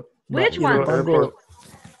airports. Which ones?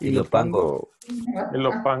 Ilopango.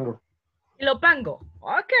 Ilopango. Ilopango.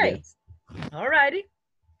 Okay. Yes. Alrighty.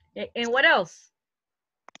 And what else?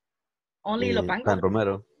 Only Ilopango? San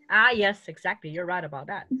Romero. Ah, yes, exactly. You're right about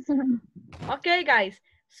that. Okay, guys.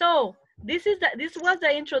 So this was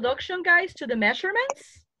the introduction, guys, to the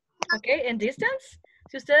measurements. Okay, and distance.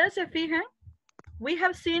 Si ustedes se fijan, we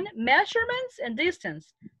have seen measurements and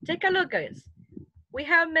distance. Take a look, guys. We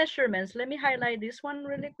have measurements. Let me highlight this one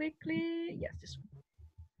really quickly. Yes, this one.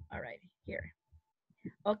 All right, here.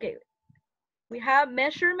 Okay. We have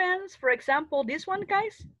measurements. For example, this one,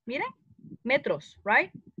 guys. Miren. Metros,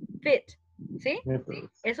 right? Feet. See?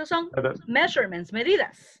 Esos son measurements,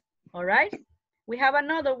 medidas. All right? We have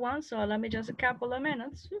another one, so let me just a couple of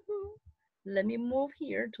minutes. Let me move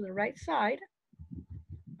here to the right side.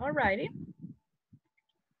 All righty.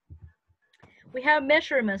 We have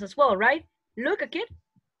measurements as well, right? Look, kid.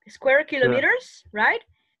 Square kilometers, right?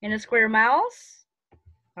 And square miles.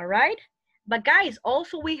 All right? But guys,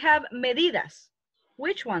 also we have medidas.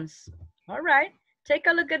 Which ones? All right. Take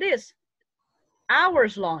a look at this.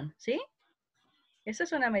 Hours long, ¿sí? Esa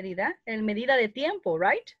es una medida, el medida de tiempo,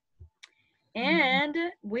 right? And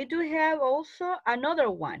we do have also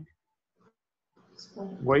another one.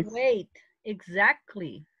 Wait. Wait,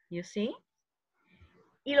 exactly. You see?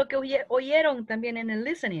 Y lo que oyeron también en el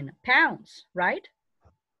listening, pounds, right?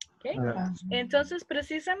 Okay. Entonces,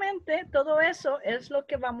 precisamente todo eso es lo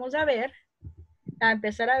que vamos a ver, a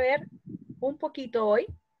empezar a ver un poquito hoy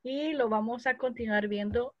y lo vamos a continuar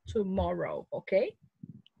viendo tomorrow, ¿ok?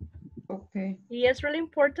 Okay. Y es really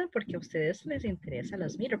important porque a ustedes les interesa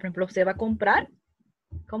las meters. Por ejemplo, usted va a comprar,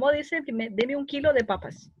 ¿cómo dice? Deme un kilo de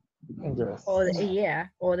papas. Yes.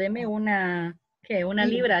 O deme una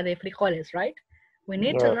libra de frijoles, right? We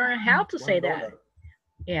need to learn how to say that.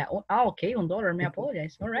 Yeah, okay, $1, me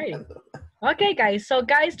apologize. All right. Okay, guys. So,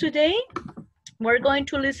 guys, today we're going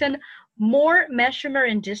to listen more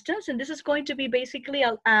measurement and distance, and this is going to be basically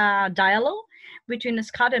a dialogue between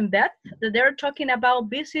Scott and Beth. They're talking about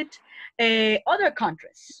visit other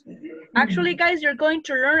countries. Actually, guys, you're going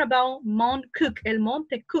to learn about Mount Cook, el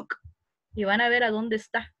Monte Cook. Y van a ver a dónde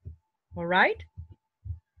está. All right?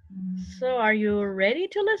 So, are you ready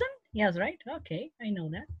to listen? Yes, right? Okay, I know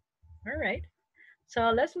that. All right.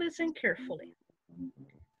 So, let's listen carefully.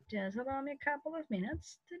 Just allow me a couple of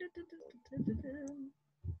minutes.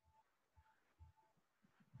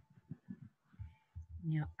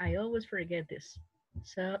 Yeah, I always forget this.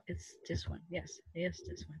 So it's this one. Yes, it's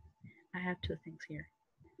this one. I have two things here.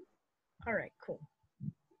 All right, cool.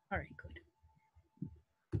 All right, good.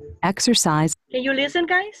 Exercise. Can you listen,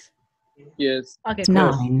 guys? Yes. Okay, cool.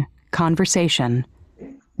 9. Conversation.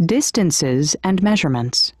 Distances and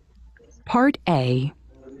measurements. Part A.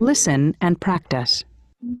 Listen and practice.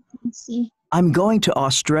 I'm going to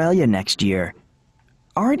Australia next year.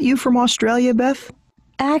 Aren't you from Australia, Beth?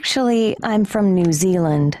 Actually, I'm from New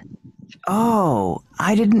Zealand. Oh,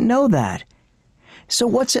 I didn't know that. So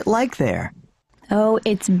what's it like there? Oh,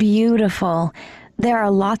 it's beautiful. There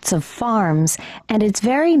are lots of farms, and it's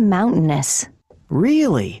very mountainous.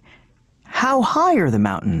 Really? How high are the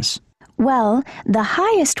mountains? Well, the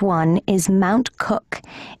highest one is Mount Cook.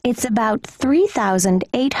 It's about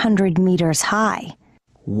 3,800 meters high.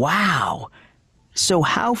 Wow! So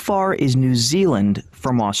how far is New Zealand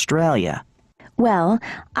from Australia? Well,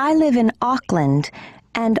 I live in Auckland,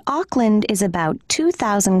 and Auckland is about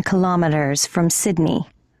 2,000 kilometers from Sydney.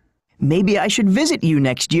 Maybe I should visit you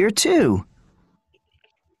next year, too.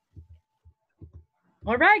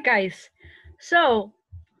 All right, guys. So,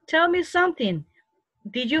 tell me something.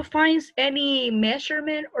 Did you find any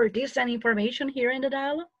measurement or distance information here in the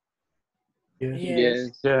dialogue?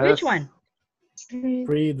 Yes. Yes. Which one?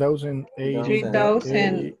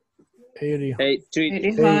 3,800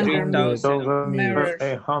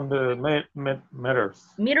 meters.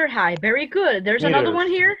 Meter high. Very good. There's another one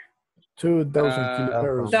here. 2,000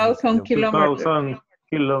 kilometers. 1,000 kilometers. 2,000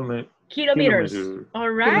 Kilometers. All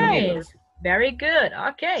right. Kilometers. Very good.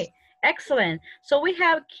 Okay. Excellent. So we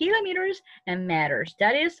have kilometers and meters.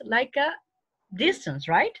 That is like a distance,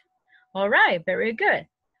 right? All right. Very good.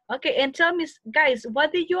 Okay. And tell me, guys,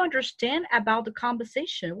 what did you understand about the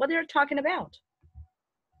conversation? What they're talking about?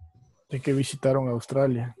 De que visitaron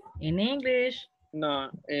Australia. In English. No,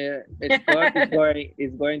 Scott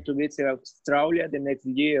is going to visit Australia the next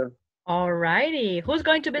year. All righty. Who's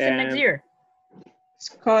going to visit next year?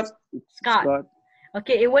 Scott. Scott.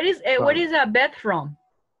 Okay. And where is Beth from?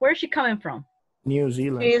 Where is she coming from? New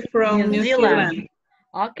Zealand. She's from New Zealand.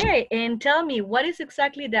 Okay. And tell me, what is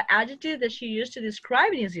exactly the adjective that she used to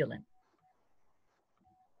describe New Zealand?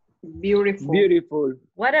 Beautiful. Beautiful.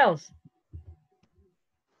 What else?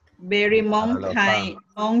 Very mountainous.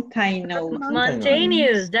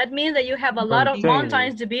 Mountainous. That means that you have a lot of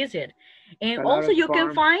mountains to visit. And also you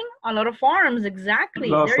can find a lot of farms. Exactly.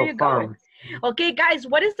 Lots there you of go. farms. Okay, guys,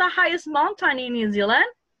 what is the highest mountain in New Zealand?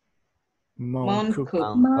 Mount Cook.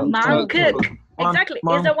 Mount Cook. Exactly.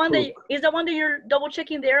 Is the one Cook. that you're double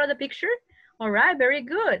checking there on the picture? All right, very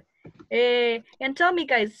good. And tell me,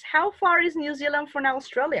 guys, how far is New Zealand from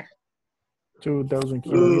Australia? 2,000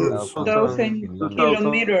 kilometers. 2,000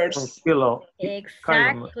 kilometers.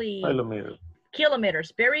 Exactly.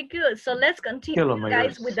 Kilometers. Very good. So let's continue,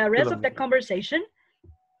 guys, with the rest of the conversation.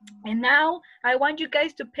 And now I want you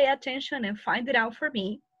guys to pay attention and find it out for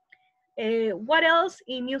me. What else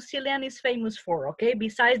in New Zealand is famous for, okay?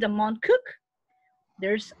 Besides the Mount Cook,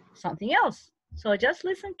 there's something else. So just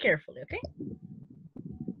listen carefully, okay?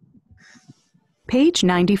 Page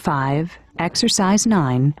 95, Exercise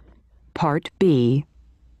 9, Part B.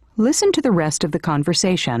 Listen to the rest of the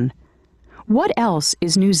conversation. What else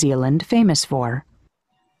is New Zealand famous for?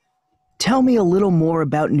 Tell me a little more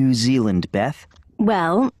about New Zealand, Beth.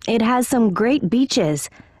 Well, it has some great beaches.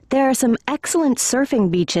 There are some excellent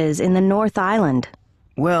surfing beaches in the North Island.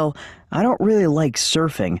 Well, I don't really like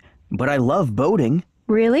surfing, but I love boating.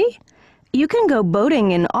 Really? You can go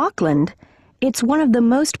boating in Auckland. It's one of the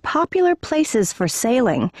most popular places for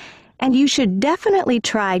sailing, and you should definitely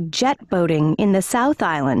try jet boating in the South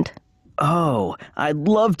Island. Oh, I'd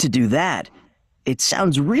love to do that. It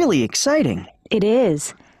sounds really exciting. It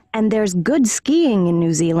is. And there's good skiing in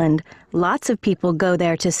New Zealand. Lots of people go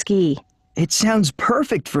there to ski. It sounds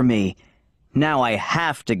perfect for me. Now I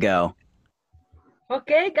have to go.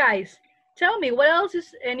 Okay, guys. Tell me, what else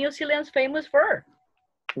is New Zealand famous for?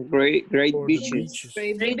 Great beaches.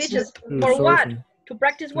 Great beaches. For what? To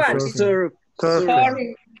practice what?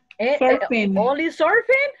 Surfing. Surfing. Only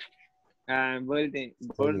surfing? Building.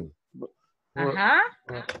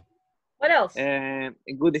 What else?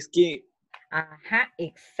 Good ski.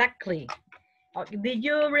 Exactly. Did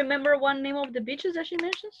you remember one name of the beaches that she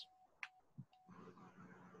mentions?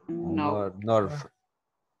 No. North.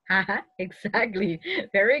 Exactly.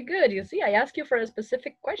 Very good. You see, I asked you for a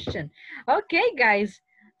specific question. Okay, guys.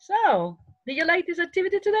 So, did you like this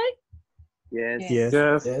activity today? Yes.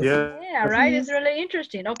 Yeah, right. It's really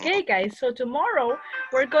interesting. Okay, guys. So tomorrow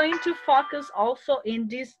we're going to focus also in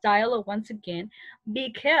this dialogue once again,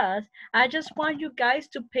 because I just want you guys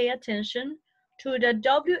to pay attention to the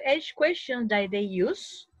WH questions that they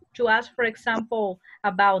use to ask, for example,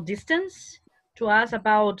 about distance, to ask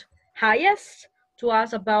about highest, to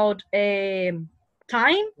ask about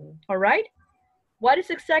time. All right. What is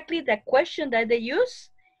exactly the question that they use?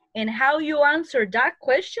 And how you answer that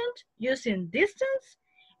question using distance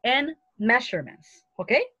and measurements,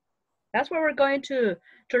 okay? That's what we're going to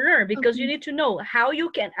learn, because you need to know how you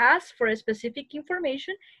can ask for a specific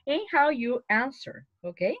information and how you answer,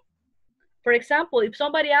 okay? For example, if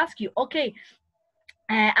somebody asks you, okay,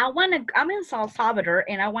 I'm in San Salvador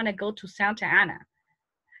and I want to go to Santa Ana.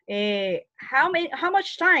 How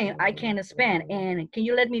much time I can spend, and can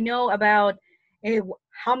you let me know about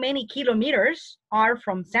how many kilometers are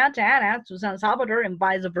from Santa Ana to San Salvador and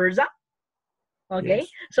vice versa? Okay, yes.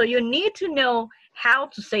 So you need to know how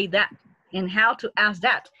to say that and how to ask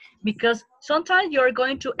that, because sometimes you're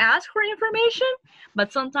going to ask for information,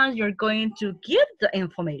 but sometimes you're going to give the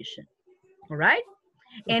information. All right.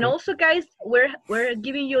 Okay. And also, guys, we're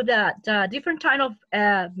giving you the different kind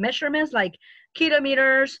of measurements, like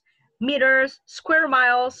kilometers, meters, square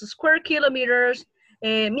miles, square kilometers,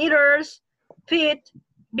 meters, feet,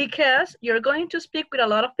 because you're going to speak with a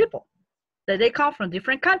lot of people that they come from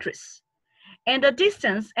different countries, and the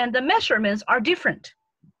distance and the measurements are different.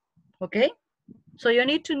 Okay, so you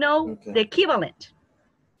need to know the equivalent.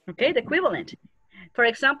 Okay, the equivalent. For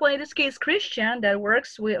example, in this case, Christian that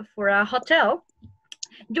works for a hotel,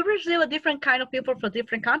 you receive a different kind of people from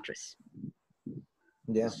different countries.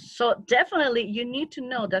 Yeah. So definitely you need to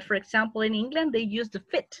know that, for example, in England, they use the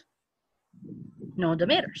feet, not the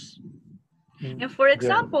meters. And for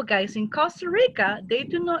example, guys, in Costa Rica, they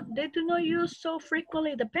do not use so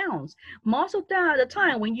frequently the pounds. Most of the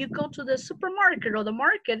time when you go to the supermarket or the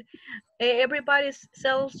market, everybody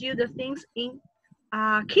sells you the things in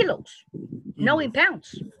kilos, no in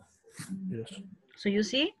pounds. Yes. So you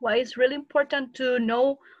see why it's really important to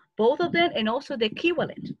know both of them and also the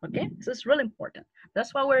equivalent, okay? So it's really important.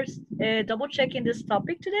 That's why we're double checking this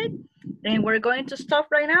topic today. And we're going to stop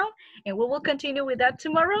right now, and we will continue with that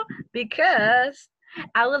tomorrow, because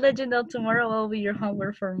I will let you know tomorrow will be your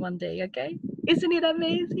homework for Monday, okay? Isn't it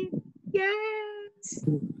amazing? Yes.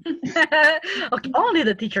 Okay, only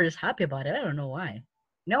the teacher is happy about it. I don't know why.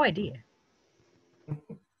 No idea.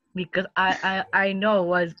 because I know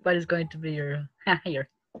what is going to be your your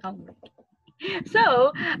homework.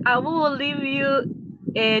 So I will leave you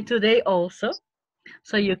today also,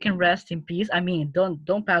 so you can rest in peace. I mean,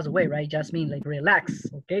 don't pass away, right? Just mean like relax,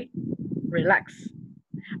 okay? Relax,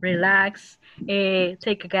 relax.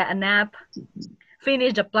 Take a nap.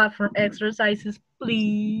 Finish the platform exercises,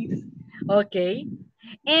 please. Okay.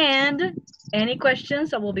 And any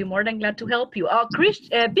questions, I will be more than glad to help you. Oh,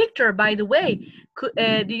 Victor, by the way,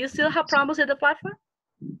 do you still have problems at the platform?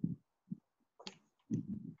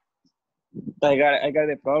 I got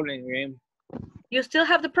the problem, game. You still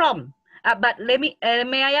have the problem. But may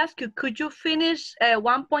I ask you, could you finish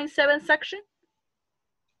 1.7 section?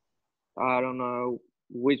 I don't know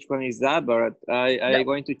which one is that, but I'm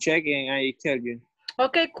going to check and I tell you.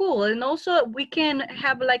 Okay, cool. And also we can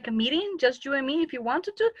have like a meeting, just you and me, if you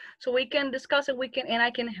wanted to, so we can discuss it. And I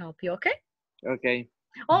can help you. Okay. Okay.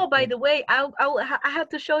 Oh, by the way, I have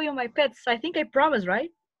to show you my pets. I think I promised, right?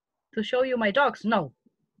 To show you my dogs. No.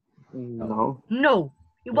 No. No,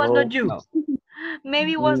 it was not you. No.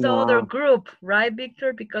 Maybe it was the other group, right,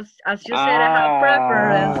 Victor? Because as you said, I have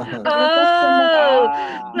preference. Oh,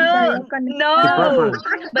 no.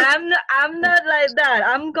 But I'm not like that.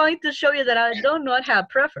 I'm going to show you that I do not have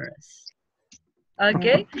preference.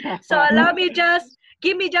 Okay? So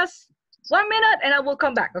give me just 1 minute and I will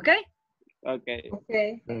come back, okay? Okay.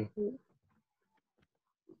 Okay.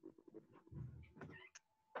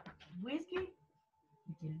 Whiskey?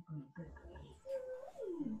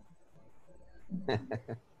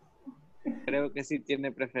 Creo que sí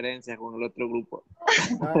tiene preferencia con el otro grupo.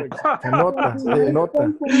 Se nota, se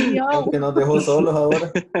nota. Aunque nos dejó solos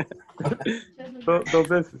ahora. Dos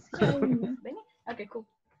veces. Okay, cool.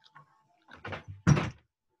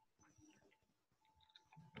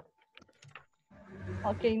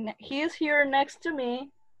 Okay, he is here next to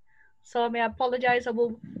me. So may I apologize. I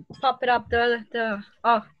will pop it up the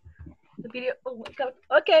video. Oh my God.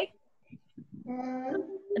 Okay.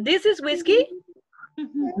 This is Whiskey.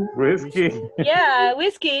 Whiskey. Yeah,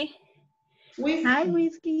 Whiskey. Hi,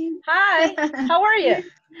 Whiskey. Hi. How are you?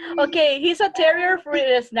 Okay, he's a terrier for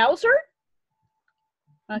a schnauzer.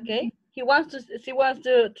 Okay. He wants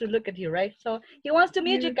to look at you, right? So he wants to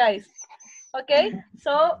meet you guys. Okay.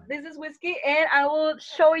 So this is Whiskey, and I will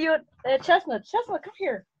show you Chestnut. Chestnut, come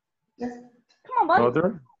here. Come on, buddy.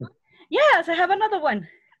 Mother? Yes, I have another one.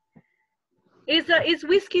 It's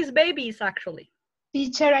Whiskey's babies, actually.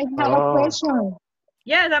 Teacher, I have a question.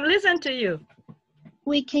 Yes, I'm listening to you.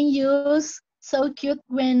 We can use so cute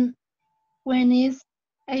when it's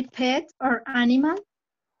a pet or animal,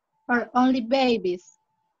 or only babies?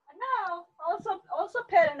 No, also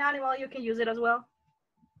pet and animal, you can use it as well.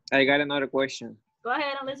 I got another question. Go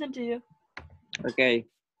ahead and listen to you. Okay.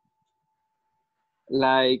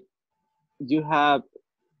 Like, you have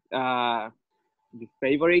the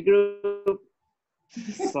favorite group.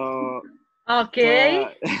 So. Okay.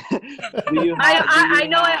 I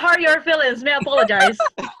know I hurt your feelings. May I apologize.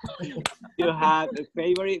 You have a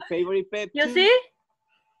favorite pet. You see?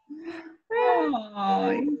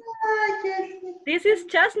 Oh. This is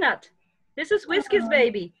Chestnut. This is Whiskey's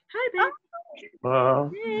baby. Hi,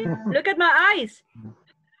 babe. Look at my eyes.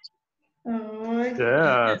 Oh,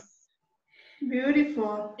 Yes.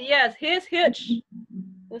 Beautiful. Yes, he's huge.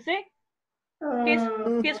 You see?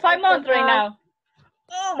 He's 5 months right now.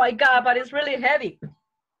 Oh my God, but it's really heavy.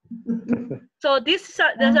 So these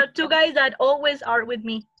are two guys that always are with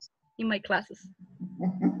me in my classes.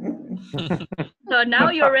 So now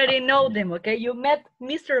you already know them, okay? You met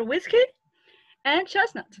Mr. Whiskey and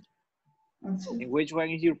Chestnut. And which one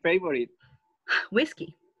is your favorite?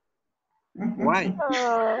 Whiskey. Why?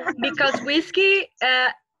 Because Whiskey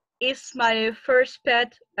is my first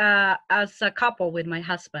pet as a couple with my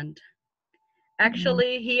husband.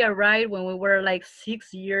 Actually, he arrived when we were like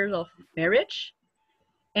 6 years of marriage,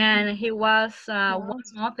 and he was 1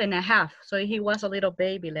 month and a half. So he was a little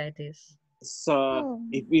baby like this. So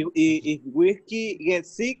if Whiskey gets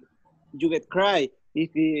sick, you get cry.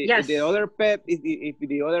 If the other pet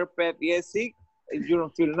gets sick, you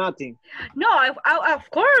don't feel nothing. No, of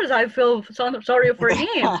course I feel sorry for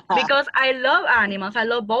him because I love animals. I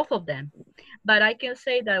love both of them. But I can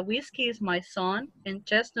say that Whiskey is my son and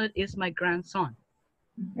Chestnut is my grandson.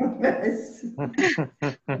 Yes.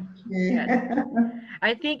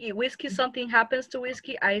 I think if Whiskey, something happens to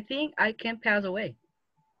Whiskey, I think I can pass away.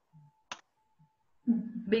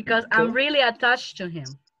 Because I'm really attached to him.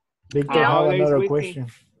 Victor, I have another question.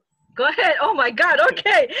 Go ahead. Oh my God.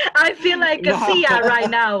 Okay. I feel like a CIA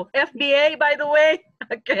right now. FBA, by the way.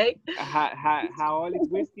 Okay. How old is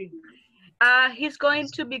Whiskey? He's going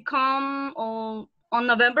to become on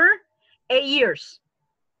November 8 years.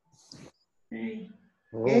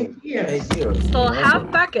 Oh, 8 years. So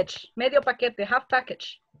half package, medio paquete, half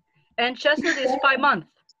package. And chestnut is 5 months.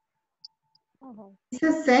 It's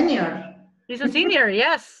a senior. He's a senior,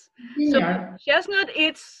 yes. Senior. So chestnut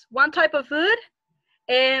is one type of food,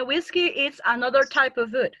 and whiskey is another type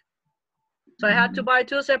of food. So I had to buy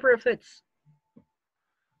 2 separate foods.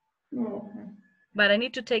 But I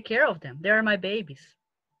need to take care of them. They're my babies.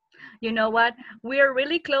 You know what? We are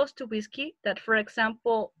really close to whiskey that, for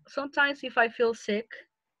example, sometimes if I feel sick,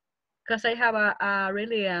 because I have a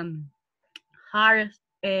really hard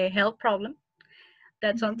health problem,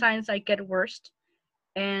 that sometimes I get worse.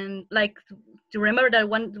 And like, do you remember that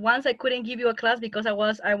once I couldn't give you a class because I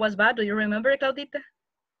was bad? Do you remember, Claudita?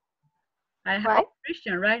 I have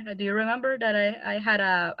Christian, right? Do you remember that I had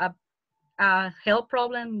a health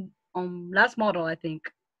problem on last model, I think.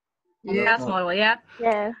 Yeah. Last model, yeah.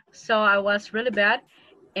 Yeah. So I was really bad,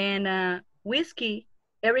 and whiskey,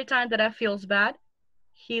 every time that I feels bad,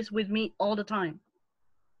 he's with me all the time.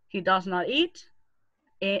 He does not eat.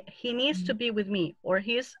 He needs to be with me, or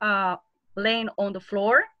he's laying on the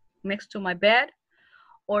floor next to my bed,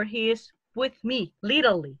 or he's with me,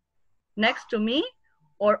 literally, next to me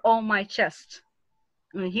or on my chest.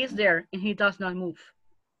 And he's there and he does not move.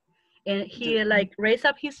 And he like raise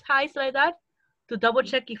up his eyes like that to double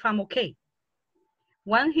check if I'm okay.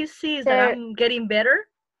 When he sees that I'm getting better,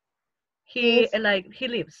 he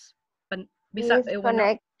leaves. But besides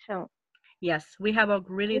connection. Yes, we have a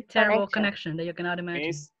really terrible connection that you cannot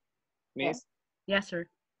imagine. Miss. Yes, sir.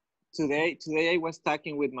 Today I was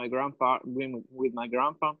talking with my grandpa.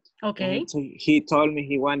 Okay. He told me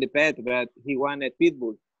he wanted a pet, but he wanted a pit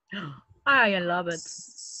bull. I love it.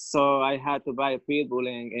 So I had to buy a pit bull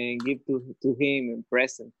and give to him in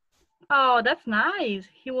present. Oh, that's nice.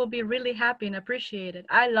 He will be really happy and appreciate it.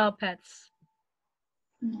 I love pets.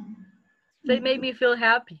 They make me feel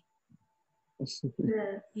happy.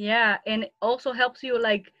 Yeah, and it also helps you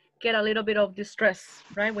like get a little bit of distress,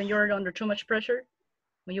 right? When you're under too much pressure,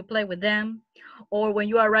 when you play with them, or when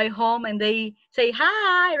you are right home and they say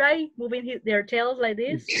hi, right? Moving their tails like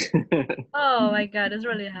this. Oh my God, it's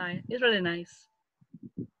really high. It's really nice.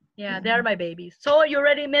 Yeah, they are my babies. So you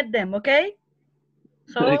already met them, okay?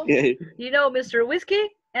 So you know Mr. Whiskey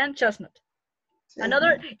and Chestnut.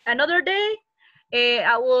 Another day,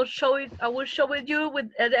 I will show with you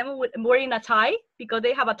with them wearing a tie because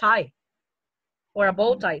they have a tie or a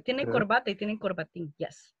bow tie. Tienen corbata y tienen corbatín.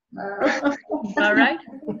 Yes.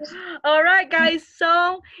 All right, guys.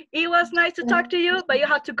 So it was nice to talk to you, but you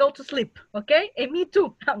have to go to sleep, okay? And me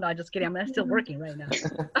too. I'm not just kidding. I'm still working right now.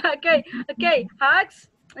 Okay. Hugs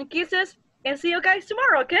and kisses, and see you guys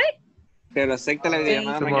tomorrow, okay? Pero acepta la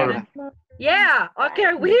videollamada mañana. Yeah. Okay,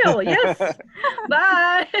 I will. Yes.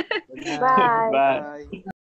 Bye. Bye. Bye.